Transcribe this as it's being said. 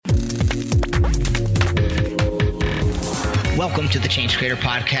Welcome to the Change Creator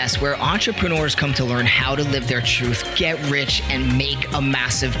Podcast, where entrepreneurs come to learn how to live their truth, get rich, and make a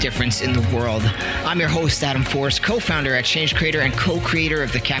massive difference in the world. I'm your host, Adam Forrest, co-founder at Change Creator and co-creator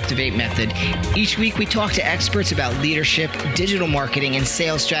of the Captivate Method. Each week, we talk to experts about leadership, digital marketing, and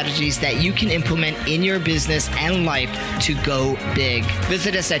sales strategies that you can implement in your business and life to go big.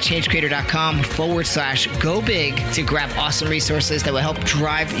 Visit us at changecreator.com/go big to grab awesome resources that will help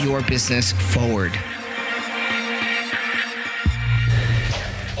drive your business forward.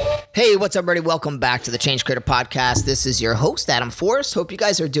 Hey, what's up, everybody? Welcome back to the Change Creator Podcast. This is your host, Adam Forrest. Hope you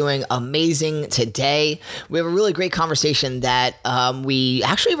guys are doing amazing today. We have a really great conversation that we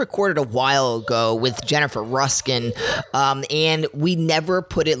actually recorded a while ago with Jennifer Ruskin, and we never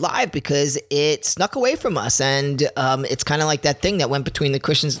put it live because it snuck away from us, and it's kind of like that thing that went between the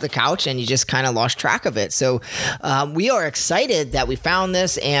cushions of the couch, and you just kind of lost track of it. So we are excited that we found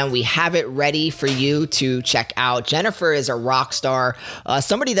this, and we have it ready for you to check out. Jennifer is a rock star,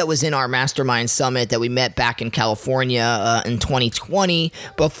 somebody that was in our mastermind summit that we met back in California in 2020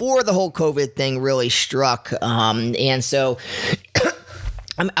 before the whole COVID thing really struck. And so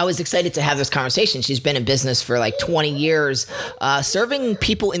I was excited to have this conversation. She's been in business for like 20 years, serving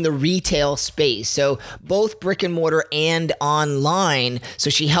people in the retail space. So both brick and mortar and online.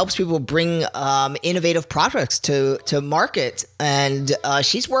 So she helps people bring innovative products to market. And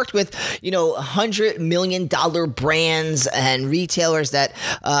she's worked with, $100 million brands and retailers that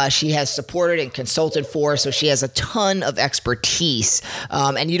she has supported and consulted for. So she has a ton of expertise.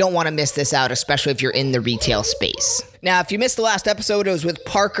 And you don't want to miss this out, especially if you're in the retail space. Now, if you missed the last episode, it was with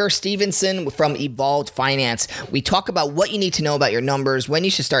Parker Stevenson from Evolved Finance. We talk about what you need to know about your numbers, when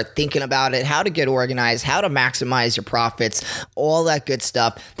you should start thinking about it, how to get organized, how to maximize your profits, all that good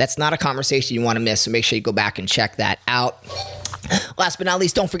stuff. That's not a conversation you want to miss, so make sure you go back and check that out. Last but not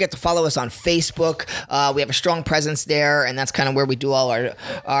least, don't forget to follow us on Facebook. We have a strong presence there, and that's kind of where we do all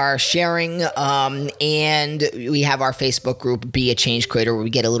our sharing. And we have our Facebook group, Be a Change Creator, where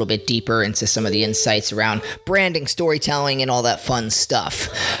we get a little bit deeper into some of the insights around branding, storytelling, and all that fun stuff.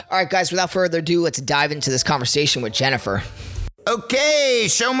 All right, guys, without further ado, let's dive into this conversation with Jennifer. Okay,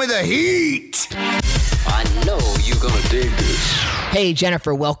 show me the heat. I know you're going to dig this. Hey,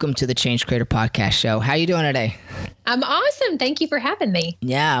 Jennifer, welcome to the Change Creator Podcast show. How you doing today? I'm awesome. Thank you for having me.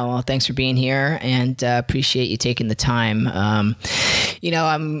 Yeah, well, thanks for being here, and appreciate you taking the time.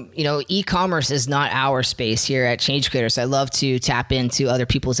 E-commerce is not our space here at Change Creators. I love to tap into other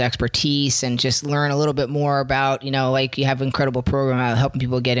people's expertise and just learn a little bit more about, like you have an incredible program about helping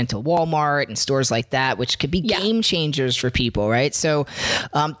people get into Walmart and stores like that, which could be game changers for people, right? So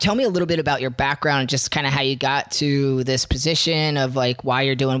tell me a little bit about your background and just kind of how you got to this position of like why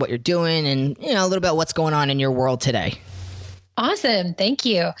you're doing what you're doing and, a little bit about what's going on in your world today. Awesome. Thank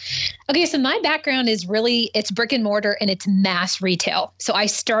you. Okay. So my background is it's brick and mortar and it's mass retail. So I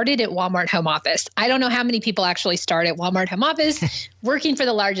started at Walmart Home Office. I don't know how many people actually start at Walmart Home Office working for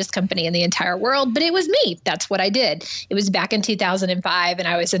the largest company in the entire world, but it was me. That's what I did. It was back in 2005 and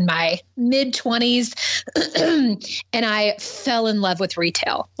I was in my mid-20s and I fell in love with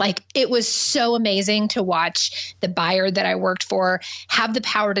retail. Like it was so amazing to watch the buyer that I worked for have the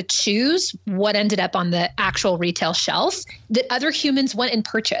power to choose what ended up on the actual retail shelf that other humans went and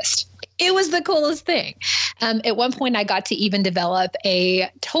purchased. It was the coolest thing. At one point, I got to even develop a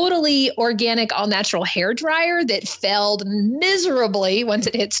totally organic, all-natural hair dryer that failed miserably once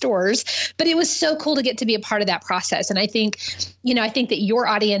it hit stores. But it was so cool to get to be a part of that process. And I think that your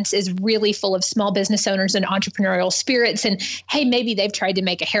audience is really full of small business owners and entrepreneurial spirits. And hey, maybe they've tried to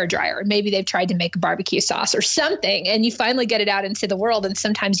make a hair dryer, or maybe they've tried to make a barbecue sauce or something. And you finally get it out into the world. And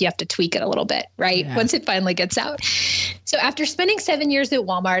sometimes you have to tweak it a little bit, right? Yeah. Once it finally gets out. So after spending 7 years at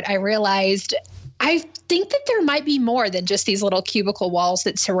Walmart, I realized I think that there might be more than just these little cubicle walls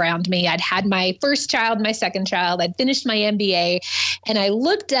that surround me. I'd had my first child, my second child, I'd finished my MBA, and I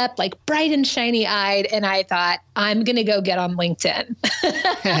looked up like bright and shiny eyed, and I thought, I'm going to go get on LinkedIn.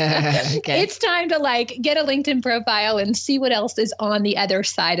 Okay. It's time to get a LinkedIn profile and see what else is on the other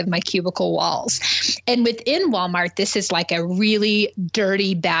side of my cubicle walls. And within Walmart, this is like a really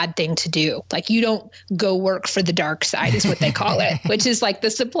dirty, bad thing to do. Like you don't go work for the dark side is what they call it, which is like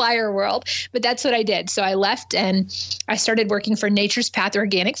the supplier world. But that's what I did. So I left and I started working for Nature's Path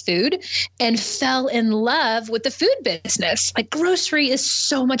Organic Food and fell in love with the food business. Like grocery is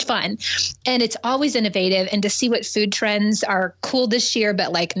so much fun and it's always innovative. And to see what food trends are cool this year,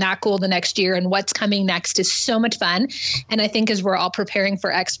 but like not cool the next year and what's coming next is so much fun. And I think as we're all preparing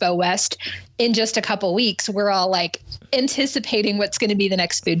for Expo West in just a couple weeks, we're all like anticipating what's going to be the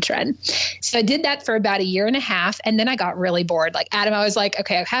next food trend. So I did that for about a year and a half. And then I got really bored. Like Adam, I was like,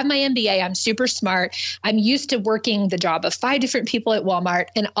 okay, I have my MBA. I'm super smart. I'm used to working the job of 5 different people at Walmart.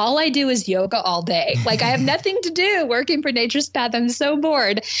 And all I do is yoga all day. Like I have nothing to do working for Nature's Path. I'm so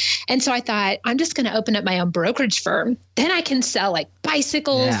bored. And so I thought, I'm just going to open up my own brokerage firm. Then I can sell like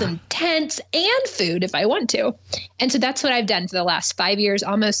bicycles and tents and food if I want to. And so that's what I've done for the last 5 years,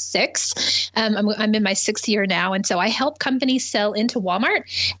 almost 6. I'm in my 6th year now. And so I help companies sell into Walmart,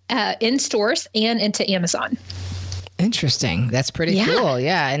 in stores and into Amazon. Interesting. That's pretty cool.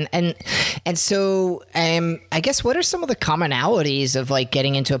 Yeah. And so I guess what are some of the commonalities of like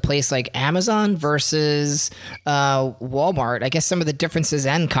getting into a place like Amazon versus Walmart? I guess some of the differences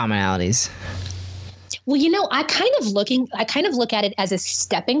and commonalities. Well, I kind of look at it as a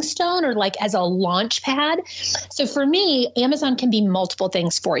stepping stone or like as a launch pad. So for me, Amazon can be multiple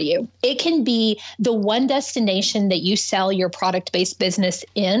things for you. It can be the one destination that you sell your product-based business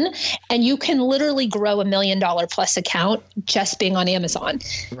in, and you can literally grow $1 million plus account just being on Amazon.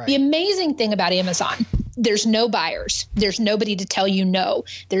 Right. The amazing thing about Amazon, there's no buyers. There's nobody to tell you no.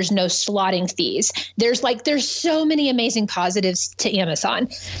 There's no slotting fees. There's so many amazing positives to Amazon.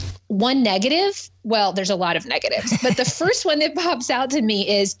 One negative, well, there's a lot of negatives, but the first one that pops out to me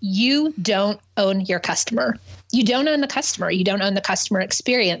is you don't own your customer. You don't own the customer. You don't own the customer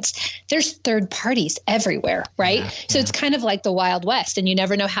experience. There's third parties everywhere, right? Yeah. So it's kind of like the Wild West, and you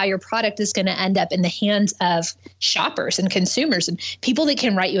never know how your product is going to end up in the hands of shoppers and consumers and people that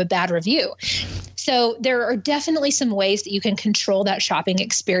can write you a bad review. So there are definitely some ways that you can control that shopping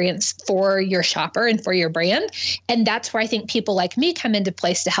experience for your shopper and for your brand. And that's where I think people like me come into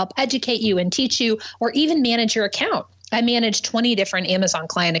place to help educate you and teach you, or even manage your account. I manage 20 different Amazon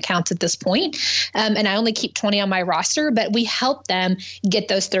client accounts at this point, and I only keep 20 on my roster, but we help them get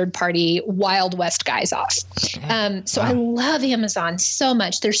those third-party Wild West guys off. So I love Amazon so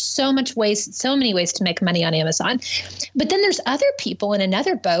much. There's so many ways to make money on Amazon. But then there's other people in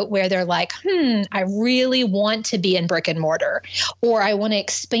another boat where they're like, I really want to be in brick and mortar, or I want to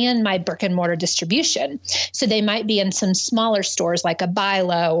expand my brick and mortar distribution. So they might be in some smaller stores like a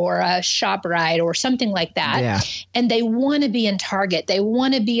BuyLow or a ShopRite or something like that. Yeah. And they want to be in Target. They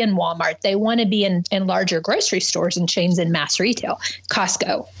want to be in Walmart. They want to be in larger grocery stores and chains in mass retail,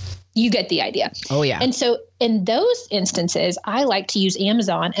 Costco. You get the idea. Oh, yeah. And so in those instances, I like to use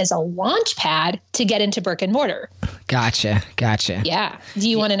Amazon as a launch pad to get into brick and mortar. Gotcha. Yeah. Do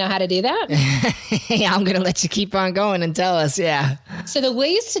you want to know how to do that? Yeah, I'm going to let you keep on going and tell us. Yeah. So the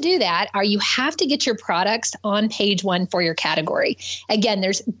ways to do that are you have to get your products on page 1 for your category. Again,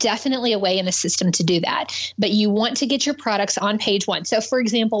 there's definitely a way in the system to do that, but you want to get your products on page 1. So for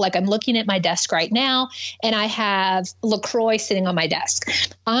example, like I'm looking at my desk right now and I have LaCroix sitting on my desk.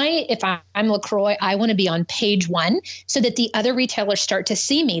 If I'm LaCroix, I want to be on page 1 so that the other retailers start to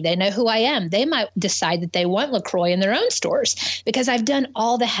see me. They know who I am. They might decide that they want LaCroix in their own stores because I've done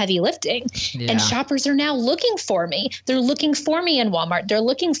all the heavy lifting. Yeah. And shoppers are now looking for me. They're looking for me in Walmart. They're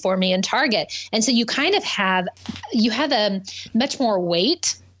looking for me in Target. And so you kind of have a much more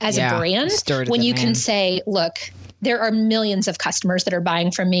weight as a brand when you can say, look, there are millions of customers that are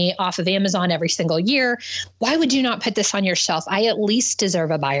buying from me off of Amazon every single year. Why would you not put this on your shelf? I at least deserve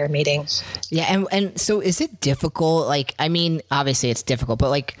a buyer meeting. Yeah. And so is it difficult? Like, I mean, obviously it's difficult,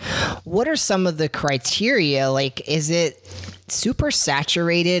 but like, what are some of the criteria? Like, is it super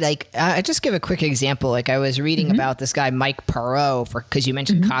saturated? Like, I just give a quick example. Like I was reading about this guy, Mike Perot, because you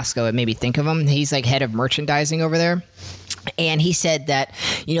mentioned Costco, it made me think of him. He's like head of merchandising over there. And he said that,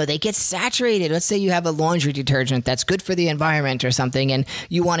 they get saturated. Let's say you have a laundry detergent that's good for the environment or something, and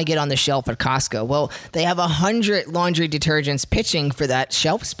you want to get on the shelf at Costco. Well, they have 100 laundry detergents pitching for that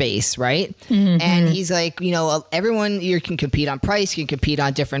shelf space, right? Mm-hmm. And he's like, everyone, you can compete on price, you can compete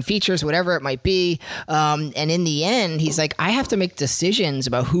on different features, whatever it might be. And in the end, he's like, I have to make decisions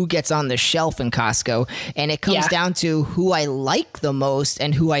about who gets on the shelf in Costco. And it comes down to who I like the most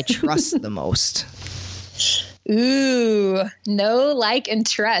and who I trust the most. Ooh, know, like, and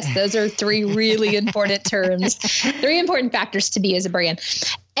trust. Those are 3 really important terms, 3 important factors to be as a brand.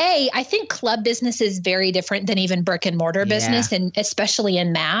 I think club business is very different than even brick and mortar business, and especially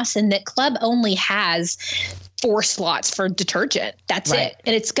in mass, and that club only has 4 slots for detergent. That's Right. it.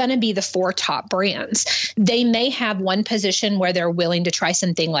 And it's going to be the 4 top brands. They may have one position where they're willing to try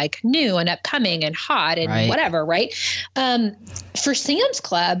something like new and upcoming and hot and Right. whatever, right? For Sam's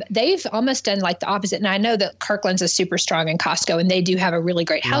Club, they've almost done like the opposite. And I know that Kirkland's is super strong in Costco and they do have a really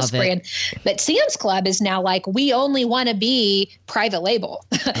great house Love it. brand. But Sam's Club is now like, we only want to be private label.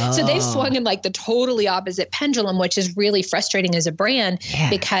 So they've swung in like the totally opposite pendulum, which is really frustrating as a brand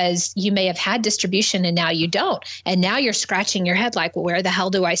because you may have had distribution and now you don't. And now you're scratching your head like, well, where the hell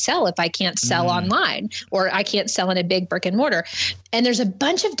do I sell if I can't sell online or I can't sell in a big brick and mortar? And there's a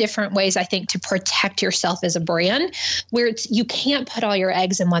bunch of different ways, I think, to protect yourself as a brand where you can't put all your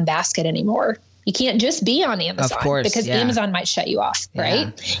eggs in one basket anymore. You can't just be on Amazon because Amazon might shut you off,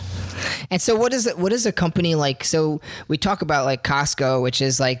 right? And so what is a company like? So we talk about like Costco, which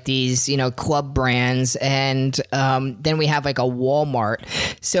is like these, club brands. And then we have like a Walmart.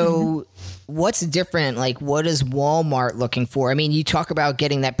 So what's different? Like, what is Walmart looking for? I mean, you talk about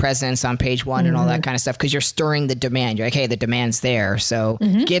getting that presence on page 1 and all that kind of stuff because you're stirring the demand. You're like, hey, the demand's there. So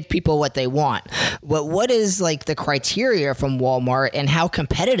give people what they want. But what is like the criteria from Walmart and how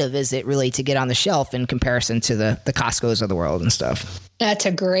competitive is it really to get on the shelf in comparison to the Costco's of the world and stuff? That's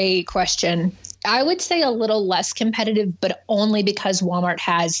a great question. I would say a little less competitive, but only because Walmart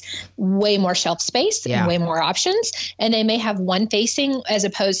has way more shelf space and way more options. And they may have one facing as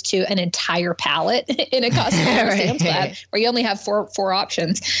opposed to an entire pallet in a Costco or Sam's Club where you only have four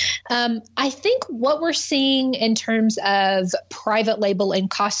options. I think what we're seeing in terms of private label in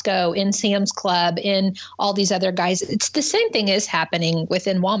Costco, in Sam's Club, in all these other guys, it's the same thing is happening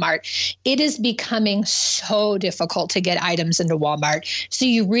within Walmart. It is becoming so difficult to get items into Walmart. So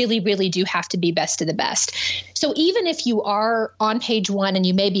you really, really do have to be best of the best. So even if you are on page 1 and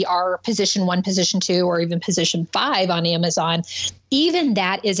you maybe are position 1, position 2, or even position 5 on Amazon, even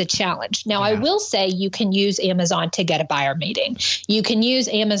that is a challenge. Now, I will say you can use Amazon to get a buyer meeting. You can use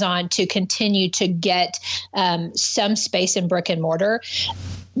Amazon to continue to get some space in brick and mortar.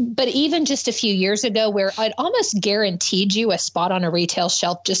 But even just a few years ago, where I'd almost guaranteed you a spot on a retail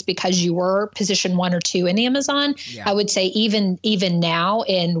shelf just because you were position 1 or 2 in Amazon, I would say even now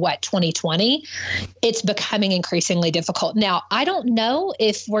in 2020, it's becoming increasingly difficult. Now, I don't know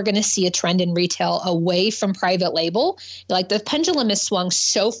if we're going to see a trend in retail away from private label. Like the pendulum has swung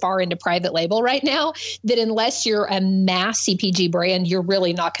so far into private label right now that unless you're a mass CPG brand, you're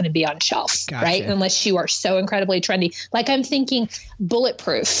really not going to be on shelf, right? Unless you are so incredibly trendy. Like I'm thinking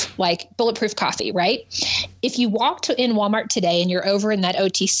Bulletproof coffee, right? If you walk in Walmart today and you're over in that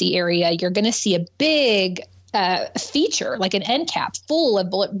OTC area, you're going to see a big feature, like an end cap full of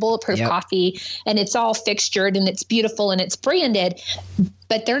bulletproof coffee, and it's all fixtured and it's beautiful and it's branded,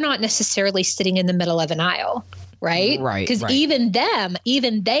 but they're not necessarily sitting in the middle of an aisle. Right? Because even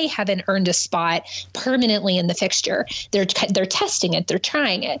they haven't earned a spot permanently in the fixture. They're testing it. They're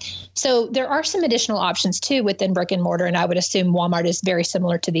trying it. So there are some additional options too within brick and mortar. And I would assume Walmart is very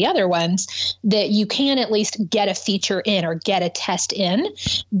similar to the other ones that you can at least get a feature in or get a test in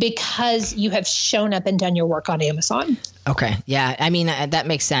because you have shown up and done your work on Amazon. Okay. Yeah. I mean, that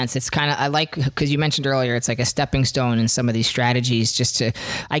makes sense. It's kind of, I like, because you mentioned earlier, it's like a stepping stone in some of these strategies just to,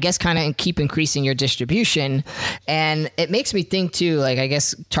 I guess, kind of keep increasing your distribution. And it makes me think too, like, I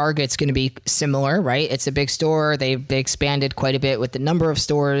guess Target's going to be similar, right? It's a big store. They've expanded quite a bit with the number of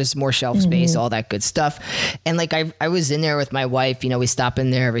stores, more shelf space, all that good stuff. And like, I was in there with my wife, we stop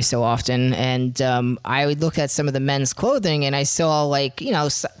in there every so often. And I would look at some of the men's clothing and I saw like,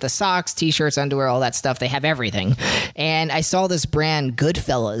 the socks, t-shirts, underwear, all that stuff. They have everything. And I saw this brand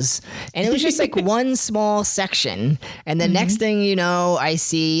Goodfellas, and it was just like one small section. And the next thing you know, I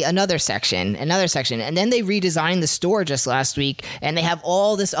see another section. And then they redesigned the store just last week, and they have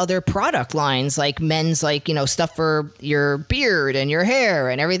all this other product lines, like men's, like, stuff for your beard and your hair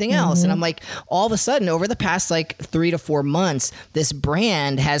and everything else. And I'm like, all of a sudden, over the past like 3 to 4 months, this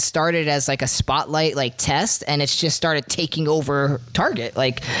brand has started as like a spotlight, like test, and it's just started taking over Target.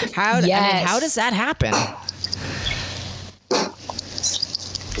 Like, how does that happen?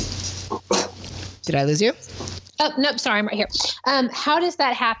 Did I lose you? Oh, nope. Sorry, I'm right here. How does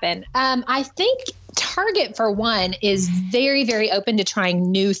that happen? I think Target, for one, is very, very open to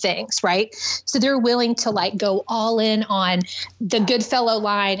trying new things, right? So they're willing to like go all in on the Goodfellow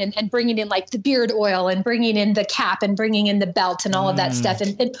line and bringing in like the beard oil and bringing in the cap and bringing in the belt and all of that stuff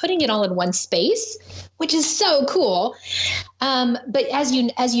and putting it all in one space, which is so cool. But as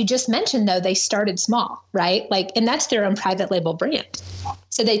you just mentioned, though, they started small, right? Like, and that's their own private label brand.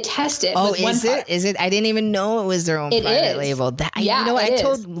 So they test it. Oh, is it? Is it? I didn't even know it was their own private label. I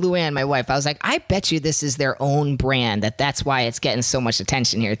told Luann, my wife, I was like, I bet you this is their own brand. That's why it's getting so much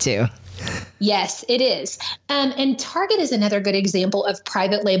attention here too. Yes, it is. And Target is another good example of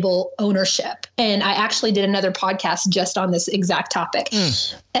private label ownership. And I actually did another podcast just on this exact topic.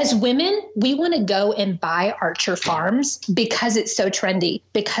 As women, we want to go and buy Archer Farms because it's so trendy,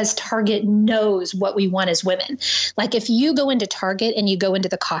 because Target knows what we want as women. Like if you go into Target and you go into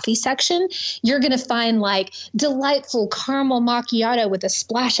the coffee section, you're going to find like delightful caramel macchiato with a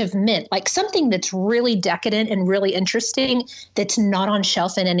splash of mint, like something that's really decadent and really interesting that's not on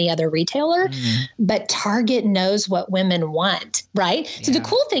shelf in any other retailer. But Target knows what women want, right? Yeah. So the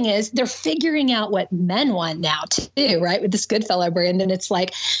cool thing is they're figuring out what men want now too, right? With this Goodfellow brand. And it's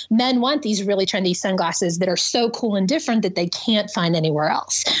like men want these really trendy sunglasses that are so cool and different that they can't find anywhere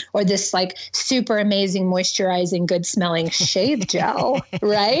else. Or this like super amazing moisturizing, good smelling shave gel,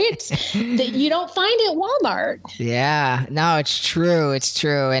 right? That you don't find at Walmart. Yeah, no, it's true. It's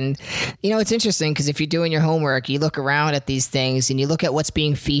true. And, it's interesting because if you're doing your homework, you look around at these things and you look at what's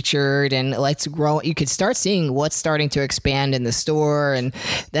being featured and let's grow. You could start seeing what's starting to expand in the store. And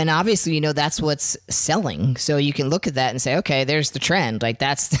then obviously, that's what's selling. So you can look at that and say, okay, there's the trend. Like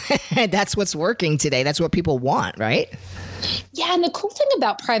that's what's working today. That's what people want, right? Yeah. And the cool thing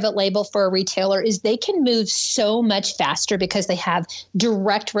about private label for a retailer is they can move so much faster because they have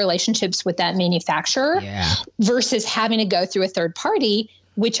direct relationships with that manufacturer versus having to go through a third party,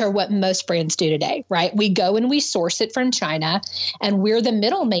 which are what most brands do today, right? We go and we source it from China and we're the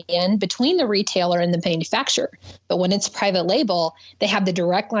middleman between the retailer and the manufacturer. But when it's private label, they have the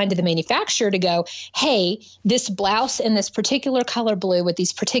direct line to the manufacturer to go, hey, this blouse in this particular color blue with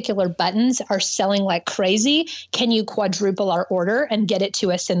these particular buttons are selling like crazy. Can you quadruple our order and get it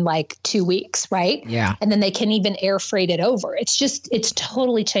to us in like 2 weeks, right? Yeah. And then they can even air freight it over. It's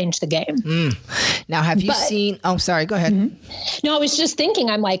totally changed the game. Now, have you seen, sorry, go ahead. No, I was just thinking,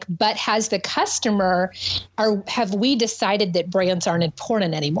 I'm like, but has the customer, or have we decided that brands aren't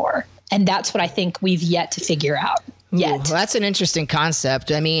important anymore? And that's what I think we've yet to figure out. Well, that's an interesting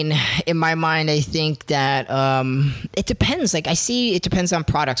concept. I mean, in my mind, I think that it depends. Like I see it depends on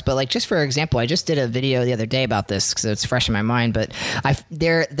products, but like just for example, I just did a video the other day about this because it's fresh in my mind. But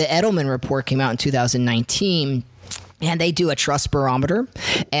the Edelman report came out in 2019. And they do a trust barometer.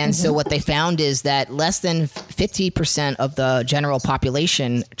 And so what they found is that less than 50% of the general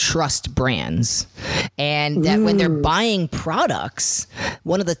population trust brands. And that when they're buying products,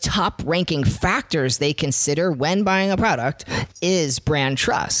 one of the top ranking factors they consider when buying a product is brand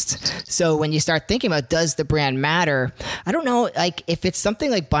trust. So when you start thinking about, does the brand matter? I don't know, like if it's something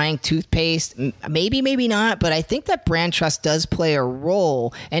like buying toothpaste, maybe not, but I think that brand trust does play a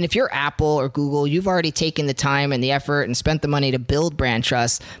role. And if you're Apple or Google, you've already taken the time and the effort and spent the money to build brand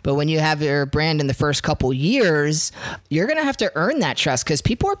trust. But when you have your brand in the first couple years, you're going to have to earn that trust because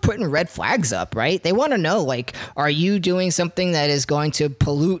people are putting red flags up, right? They want to know, like, are you doing something that is going to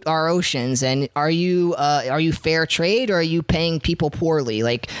pollute our oceans? And are you fair trade or are you paying people poorly?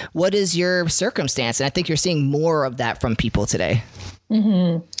 Like, what is your circumstance? And I think you're seeing more of that from people today.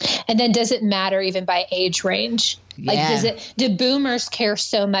 And then does it matter even by age range? Like, do boomers care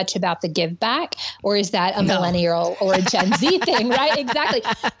so much about the give back, or is that a millennial or a Gen Z thing? Right. Exactly.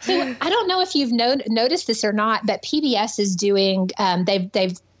 So I don't know if you've noticed this or not, but PBS is doing,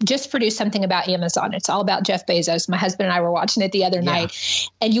 they've just produced something about Amazon. It's all about Jeff Bezos. My husband and I were watching it the other night,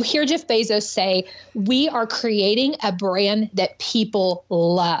 and you hear Jeff Bezos say, we are creating a brand that people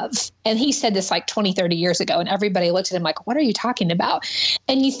love. And he said this like 20, 30 years ago, and everybody looked at him like, what are you talking about?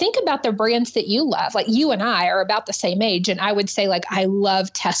 And you think about the brands that you love, like you and I are about the same age. And I would say, like, I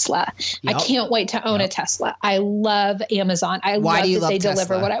love Tesla. I can't wait to own a Tesla. I love Amazon. I love that they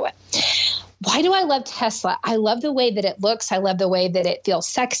deliver what I want. Why do I love Tesla? I love the way that it looks. I love the way that it feels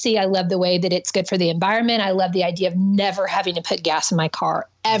sexy. I love the way that it's good for the environment. I love the idea of never having to put gas in my car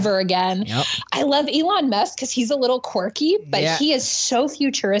ever again. I love Elon Musk because he's a little quirky, but he is so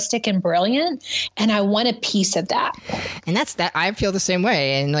futuristic and brilliant. And I want a piece of that. And that's that. I feel the same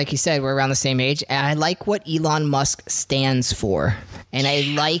way. And like you said, we're around the same age. And I like what Elon Musk stands for. And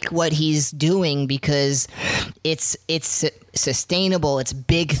I like what he's doing because it's sustainable. It's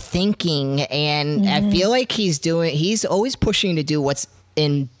big thinking. And I feel like he's always pushing to do what's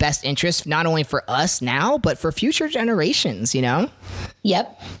in best interest, not only for us now, but for future generations, you know?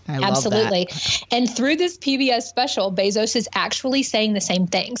 Yep, absolutely. And through this PBS special, Bezos is actually saying the same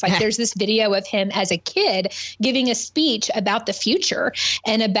things. Like there's this video of him as a kid giving a speech about the future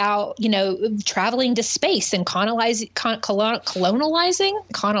and about, traveling to space and colonizing space.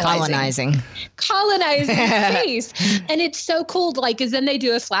 And it's so cool. Like, because then they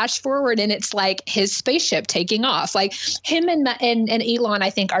do a flash forward and it's like his spaceship taking off, like him and Lawn, I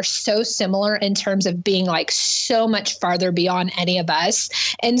think, are so similar in terms of being like so much farther beyond any of us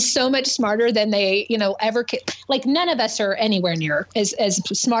and so much smarter than they, ever could. Like none of us are anywhere near as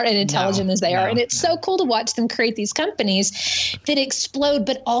smart and intelligent as they are. And it's so cool to watch them create these companies that explode,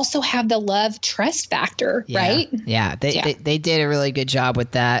 but also have the love trust factor, right? Yeah. They did a really good job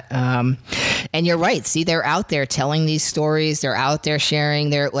with that. And you're right. See, they're out there telling these stories. They're out there sharing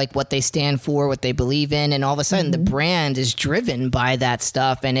their, like, what they stand for, what they believe in. And all of a sudden the brand is driven by that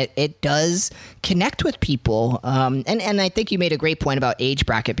stuff. And it does connect with people. And I think you made a great point about age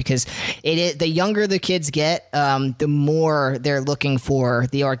bracket, because the younger the kids get, the more they're looking for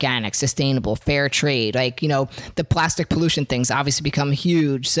the organic, sustainable, fair trade. Like, the plastic pollution things obviously become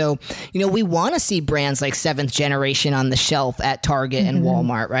huge. So, we want to see brands like Seventh Generation on the shelf at Target and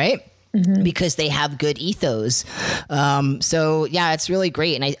Walmart, right? Because they have good ethos. So yeah, it's really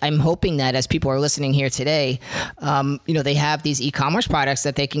great. And I'm hoping that as people are listening here today, they have these e-commerce products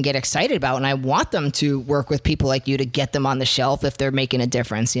that they can get excited about. And I want them to work with people like you to get them on the shelf if they're making a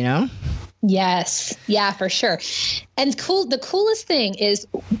difference, Yes. Yeah, for sure. And the coolest thing is,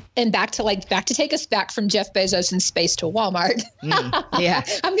 and back to take us back from Jeff Bezos in space to Walmart. Yeah.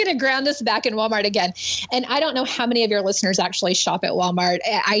 I'm going to ground us back in Walmart again. And I don't know how many of your listeners actually shop at Walmart.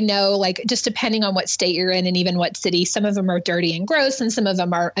 I know, like, just depending on what state you're in and even what city, some of them are dirty and gross and some of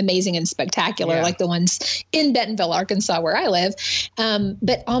them are amazing and spectacular, like the ones in Bentonville, Arkansas, where I live.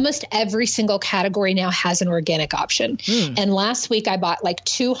 But almost every single category now has an organic option. And last week I bought like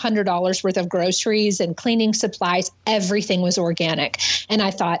 $200 worth of groceries and cleaning supplies. Everything was organic. And I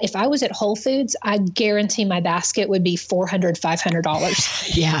thought, if I was at Whole Foods, I guarantee my basket would be $400,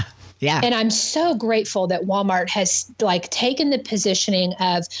 $500. Yeah. Yeah. And I'm so grateful that Walmart has taken the positioning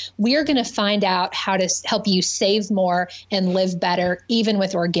of, we're going to find out how to help you save more and live better, even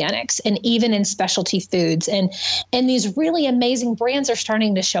with organics and even in specialty foods. And these really amazing brands are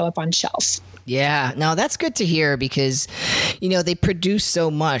starting to show up on shelves. Yeah, no, that's good to hear, because, they produce so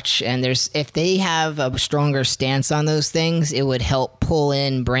much, and if they have a stronger stance on those things, it would help pull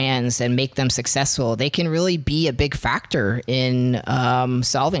in brands and make them successful. They can really be a big factor in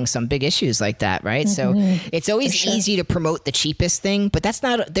solving some big issues like that, right? So it's always easy to promote the cheapest thing, but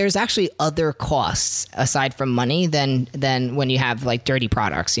there's actually other costs aside from money than when you have like dirty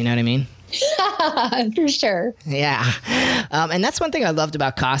products, you know what I mean? For sure. Yeah. And that's one thing I loved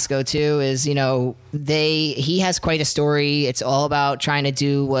about Costco too, is, he has quite a story. It's all about trying to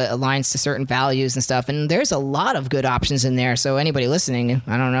do what aligns to certain values and stuff. And there's a lot of good options in there. So anybody listening,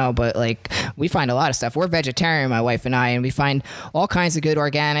 I don't know, but we find a lot of stuff. We're vegetarian, my wife and I, and we find all kinds of good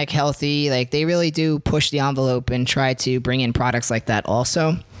organic, healthy, they really do push the envelope and try to bring in products like that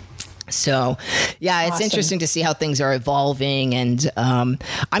also. So, yeah, it's interesting to see how things are evolving. And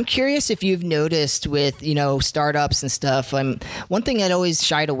I'm curious if you've noticed with, startups and stuff. One thing that always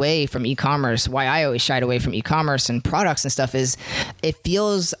shied away from e-commerce, why I always shied away from e-commerce and products and stuff, is it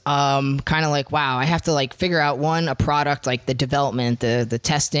feels kind of like, wow, I have to figure out a product, like the development, the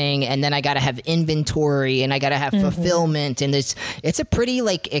testing, and then I got to have inventory and I got to have fulfillment. And it's a pretty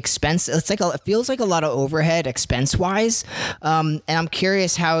expensive. It feels like a lot of overhead expense wise. And I'm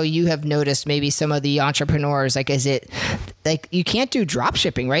curious how you have noticed maybe some of the entrepreneurs, is it you can't do drop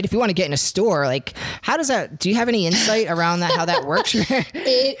shipping, right? If you want to get in a store, how does that, do you have any insight around that, how that works?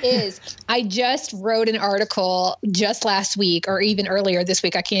 It is. I just wrote an article just last week, or even earlier this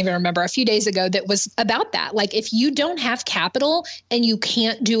week, I can't even remember, a few days ago, that was about that. If you don't have capital and you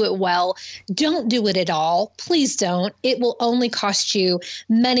can't do it well, don't do it at all. Please don't. It will only cost you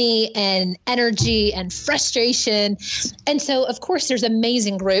money and energy and frustration. And so, of course, there's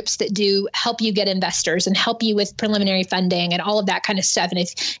amazing groups that do help you get investors and help you with preliminary funding and all of that kind of stuff. And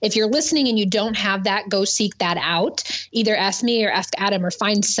if you're listening and you don't have that, go seek that out. Either ask me or ask Adam or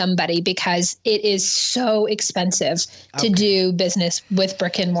find somebody, because it is so expensive to do business with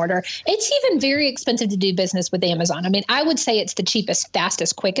brick and mortar. It's even very expensive to do business with Amazon. I mean, I would say it's the cheapest,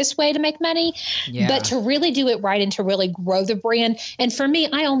 fastest, quickest way to make money, but to really do it right and to really grow the brand. And for me,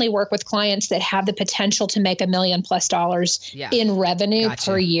 I only work with clients that have the potential to make $1 million+ in revenue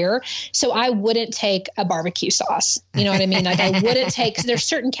per year. So I wouldn't take a barbecue sauce. You know what I mean? I wouldn't take, there's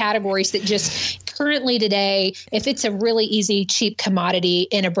certain categories that just currently today, if it's a really easy, cheap commodity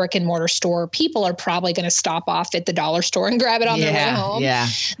in a brick and mortar store, people are probably going to stop off at the dollar store and grab it on their way home. Yeah.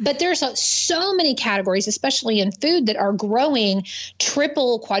 But there's so many categories, especially in food, that are growing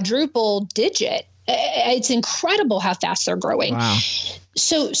triple, quadruple digit. It's incredible how fast they're growing. Wow.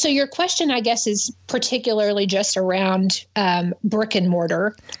 So your question, I guess, is particularly just around brick and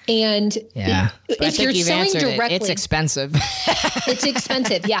mortar. And if you're selling directly, it's expensive. It's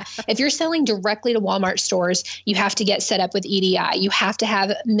expensive. Yeah. If you're selling directly to Walmart stores, you have to get set up with EDI. You have to have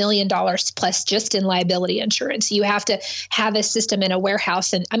 $1 million plus just in liability insurance. You have to have a system in a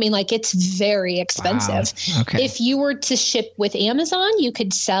warehouse. And I mean, like, it's very expensive. Wow. Okay. If you were to ship with Amazon, you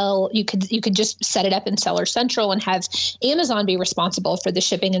could just set it up in Seller Central and have Amazon be responsible for the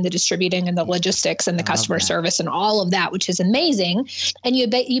shipping and the distributing and the logistics and the customer service and all of that, which is amazing. And you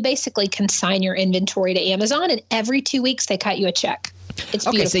basically consign your inventory to Amazon, and every 2 weeks they cut you a check. It's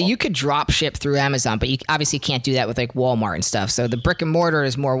beautiful. Okay, so you could drop ship through Amazon, but you obviously can't do that with like Walmart and stuff. So the brick and mortar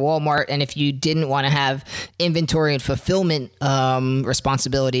is more Walmart. And if you didn't want to have inventory and fulfillment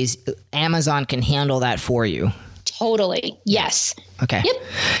responsibilities, Amazon can handle that for you. Totally. Yes. Okay. Yep.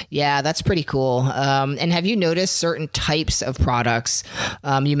 Yeah, that's pretty cool. And have you noticed certain types of products?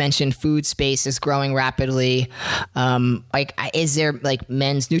 You mentioned food space is growing rapidly. Is there like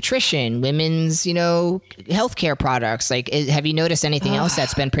men's nutrition, women's, healthcare products? Have you noticed anything else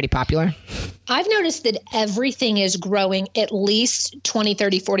that's been pretty popular? I've noticed that everything is growing at least 20,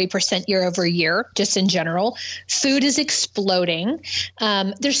 30, 40% year over year, just in general. Food is exploding.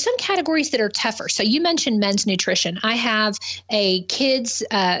 There's some categories that are tougher. So you mentioned men's nutrition. I have a kids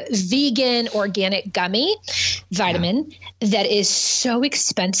vegan organic gummy vitamin that is so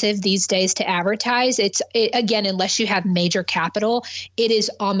expensive these days to advertise. Again, unless you have major capital, it's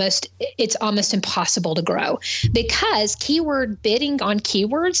almost impossible to grow, because keyword bidding on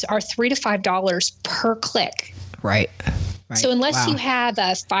keywords are $3 to $5 per click. Right. So unless you have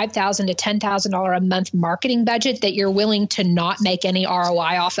a $5,000 to $10,000 a month marketing budget that you're willing to not make any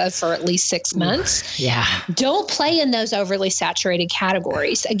ROI off of for at least 6 months, don't play in those overly saturated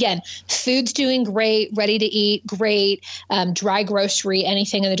categories. Again, food's doing great, ready to eat, great, dry grocery,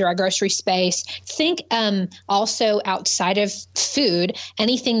 anything in the dry grocery space. Think also outside of food,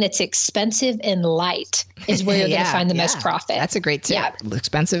 anything that's expensive and light is where you're going to find the most profit. That's a great tip. Yeah.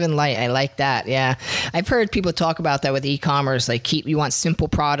 Expensive and light. I like that. Yeah. I've heard people talk about that with e-commerce. You want simple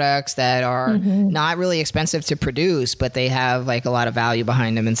products that are not really expensive to produce, but they have like a lot of value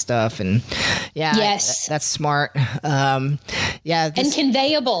behind them and stuff. And that's smart. And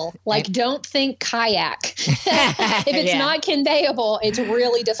conveyable. Don't think kayak. If it's not conveyable, it's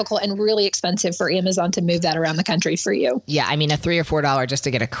really difficult and really expensive for Amazon to move that around the country for you. Yeah. I mean, a $3 or $4 just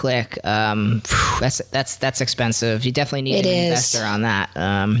to get a click. That's expensive. You definitely need an investor on that.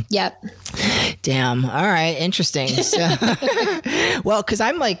 Yep. Damn. All right. Interesting. So, well, because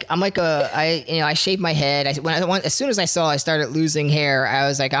I shaved my head. As soon as I saw I started losing hair, I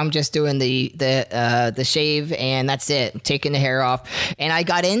was like, I'm just doing the shave and that's it, taking the hair off. And I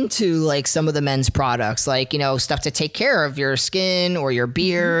got into like some of the men's products, like stuff to take care of your skin or your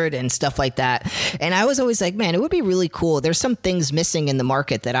beard and stuff like that. And I was always like, man, it would be really cool. There's some things missing in the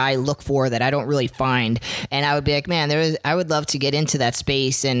market that I look for that I don't really find. And I would be like, man, I would love to get into that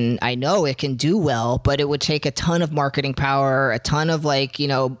space, and I know it can do well, but it would take a ton of marketing power, a ton of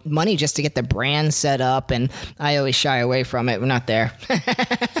money just to get the brand set up. And I always shy away from it. We're not there.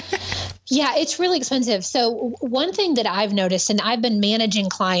 Yeah, it's really expensive. So one thing that I've noticed, and I've been managing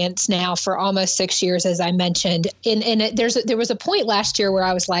clients now for almost 6 years, as I mentioned, there was a point last year where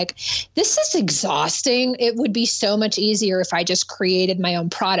I was like, this is exhausting. It would be so much easier if I just created my own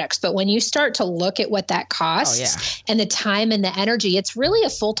products. But when you start to look at what that costs and the time and the energy, it's really a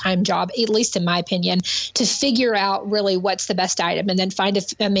full-time job, at least in my opinion, to figure out really what's the best item, and then find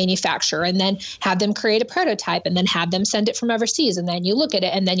a manufacturer, and then have them create a prototype, and then have them send it from overseas. And then you look at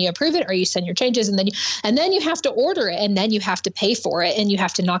it, and then you approve it, or you send your changes, and then you have to order it, and then you have to pay for it, and you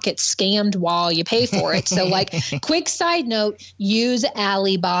have to not get scammed while you pay for it. So quick side note, use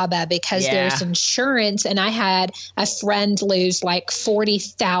Alibaba, because there's insurance. And I had a friend lose like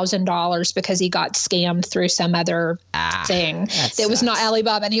 $40,000 because he got scammed through some other thing that was not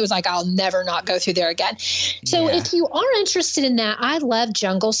Alibaba. And he was like, I'll never not go through there again. So if you are interested in that, I love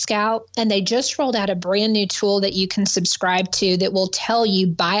Jungle Scout, and they just rolled out a brand new tool that you can subscribe to that will tell you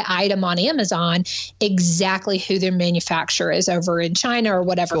by item on Amazon exactly who their manufacturer is over in China or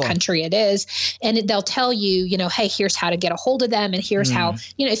whatever country it is. And they'll tell you, hey, here's how to get a hold of them. And here's how,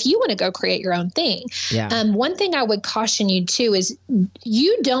 if you want to go create your own thing. One thing I would caution you too is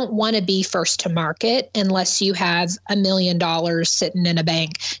you don't want to be first to market unless you have $1 million sitting in a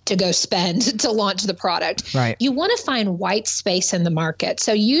bank to go spend to launch the product. Right. You want to find white space in the market.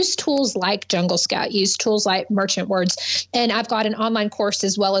 So use tools like Jungle Scout, use tools like Merchant Words. And I've got an online course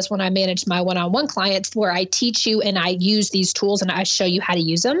as well as when I manage my one-on-one clients where I teach you and I use these tools and I show you how to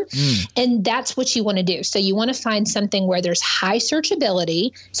use them. And that's what you want to do. So you want to find something where there's high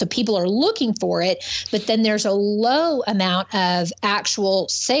searchability, so people are looking for it, but then there's a low amount of actual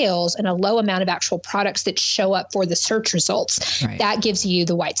sales and a low amount of actual products that show up for the search results. Right. That gives you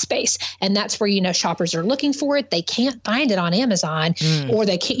the white space. And that's where, shoppers are looking for it. They can't find it on Amazon or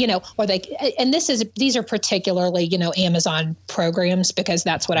they can't, and these are particularly, Amazon programs because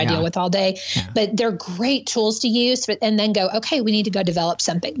that's what I deal with all day, but they're great tools to use and then go, okay, we need to go develop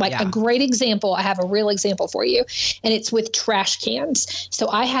something. Like a great example. I have a real example for you, and it's with trash cans. So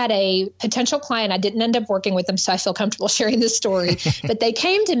I had a potential client. I didn't end up working with them, so I feel comfortable sharing this story, but they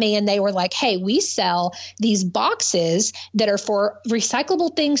came to me and they were like, hey, we sell these boxes that are for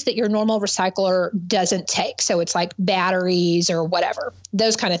recyclable things that your normal recycler doesn't take. So it's like batteries or whatever,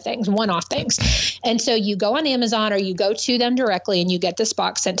 those kind of things, one-off things. And so you go on Amazon or you go to them directly and you get this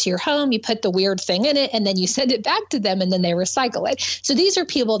box sent to your home, you put the weird thing in it, and then you send it back to them and then they recycle it. So these are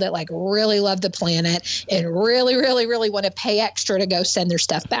people that like really love the planet and really, really, really want to pay extra to go send their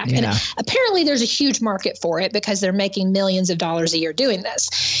stuff back. Yeah. And apparently there's a huge market for it because they're making millions of dollars a year doing this.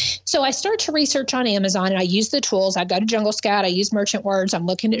 So I start to research on Amazon and I use the tools. I go to Jungle Scout, I use Merchant Words, I'm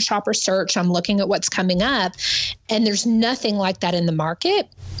looking at Shopper Search, I'm looking at what's coming up, and there's nothing like that in the market.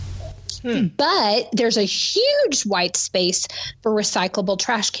 But there's a huge white space for recyclable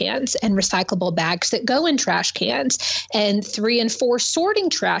trash cans and recyclable bags that go in trash cans and 3 and 4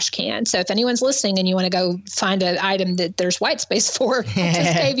 sorting trash cans. So if anyone's listening and you want to go find an item that there's white space for, I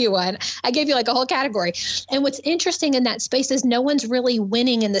just gave you one. I gave you like a whole category. And what's interesting in that space is no one's really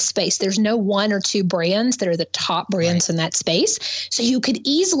winning in the space. There's no 1 or 2 brands that are the top brands in that space. So you could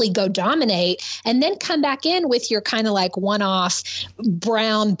easily go dominate and then come back in with your kind of like one-off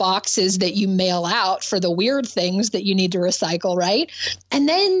brown boxes that you mail out for the weird things that you need to recycle, right? And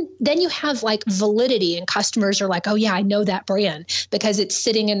then you have like validity and customers are like, oh yeah, I know that brand because it's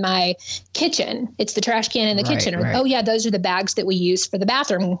sitting in my kitchen. It's the trash can in the kitchen. Or, oh yeah, those are the bags that we use for the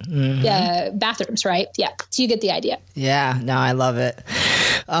bathrooms, right? Yeah. So you get the idea. Yeah, no, I love it.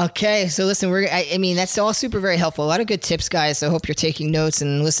 Okay. So listen, I mean, that's all super, very helpful. A lot of good tips, guys. So I hope you're taking notes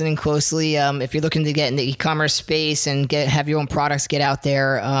and listening closely. If you're looking to get in the e-commerce space and have your own products, get out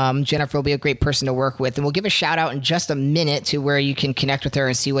there. Jennifer will be a great person to work with. And we'll give a shout out in just a minute to where you can connect with her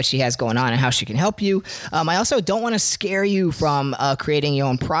and see what she has going on and how she can help you. I also don't want to scare you from creating your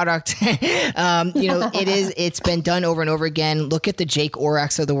own product. It's been done over and over again. Look at the Jake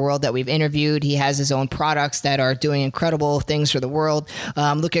Orex of the world that we've interviewed. He has his own products that are doing incredible things for the world.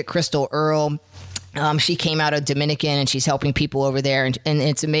 Look at Crystal Earl. She came out of Dominican and she's helping people over there. And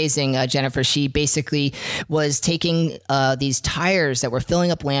it's amazing, Jennifer. She basically was taking these tires that were filling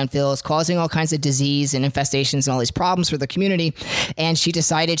up landfills, causing all kinds of disease and infestations and all these problems for the community. And she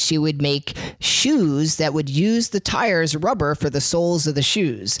decided she would make shoes that would use the tires rubber for the soles of the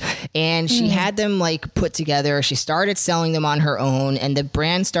shoes. And she had them like put together. She started selling them on her own and the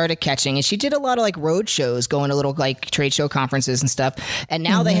brand started catching. And she did a lot of like road shows, going to little like trade show conferences and stuff. And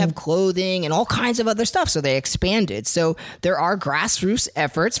now they have clothing and all kinds of other stuff. So they expanded. So there are grassroots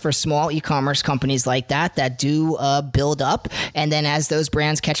efforts for small e-commerce companies like that do build up. And then as those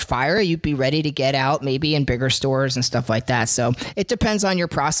brands catch fire, you'd be ready to get out maybe in bigger stores and stuff like that. So it depends on your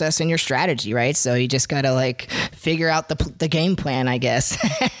process and your strategy, right? So you just got to like figure out the game plan, I guess.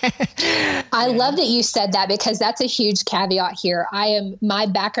 I love that you said that because that's a huge caveat here. My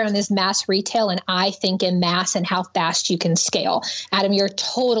background is mass retail and I think in mass and how fast you can scale. Adam, you're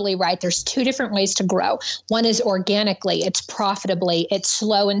totally right. There's 2 different ways to grow. One is organically, it's profitably, it's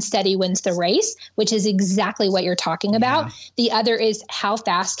slow and steady wins the race, which is exactly what you're talking about. Yeah. The other is how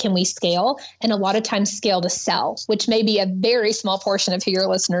fast can we scale? And a lot of times scale to sell, which may be a very small portion of who your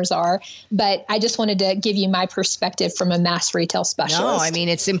listeners are. But I just wanted to give you my perspective from a mass retail specialist. No, I mean,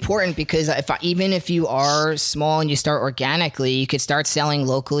 it's important because even if you are small and you start organically, you could start selling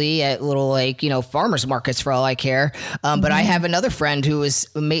locally at little farmers markets for all I care. But I have another friend who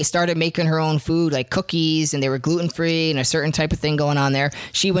started making her own food, like cookies, and they were gluten-free and a certain type of thing going on there.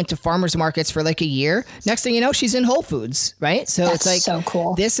 She went to farmers markets for like a year. Next thing you know, she's in Whole Foods, right? So That's it's like, so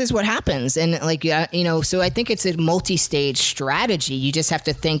cool. This is what happens. And so I think it's a multi-stage strategy. You just have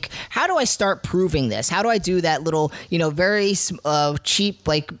to think, how do I start proving this? How do I do that little, very cheap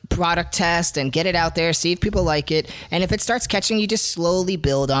like product test and get it out there, see if people like it. And if it starts catching, you just slowly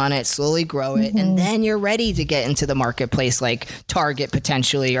build on it, slowly grow it. And then you're ready to get into the marketplace like Target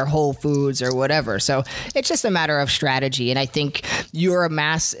potentially or Whole Foods or whatever whatever. So it's just a matter of strategy. And I think you're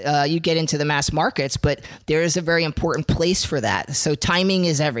you get into the mass markets, but there is a very important place for that. So timing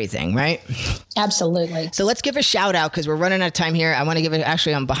is everything, right? Absolutely. So let's give a shout out because we're running out of time here. I want to give it,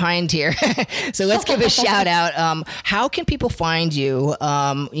 actually, I'm behind here. So let's give a shout out. How can people find you?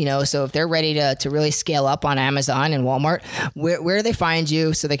 So if they're ready to really scale up on Amazon and Walmart, where do they find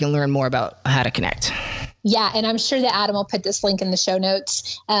you so they can learn more about how to connect? Yeah, and I'm sure that Adam will put this link in the show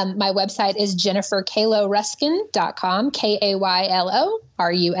notes. My website is jenniferkayloruskin.com,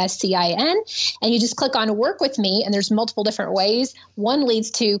 KAYLORUSCIN. And you just click on work with me, and there's multiple different ways. One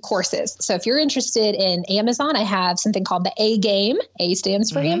leads to courses. So if you're interested in Amazon, I have something called the A Game. A stands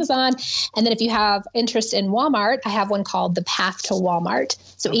for Amazon. And then if you have interest in Walmart, I have one called the Path to Walmart.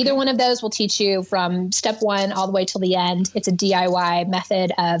 So either one of those will teach you from step one all the way till the end. It's a DIY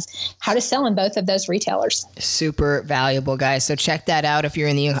method of how to sell in both of those retailers. Super valuable, guys. So check that out. If you're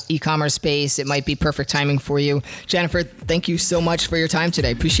in the e-commerce space, it might be perfect timing for you. Jennifer, thank you so much for your time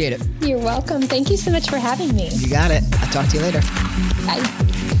today. Appreciate it. You're welcome. Thank you so much for having me. You got it. I'll talk to you later. Bye.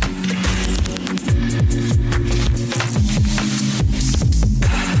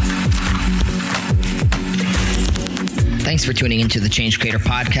 Thanks for tuning into the Change Creator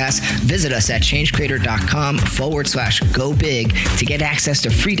podcast. Visit us at changecreator.com/go big to get access to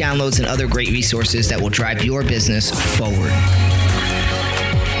free downloads and other great resources that will drive your business forward.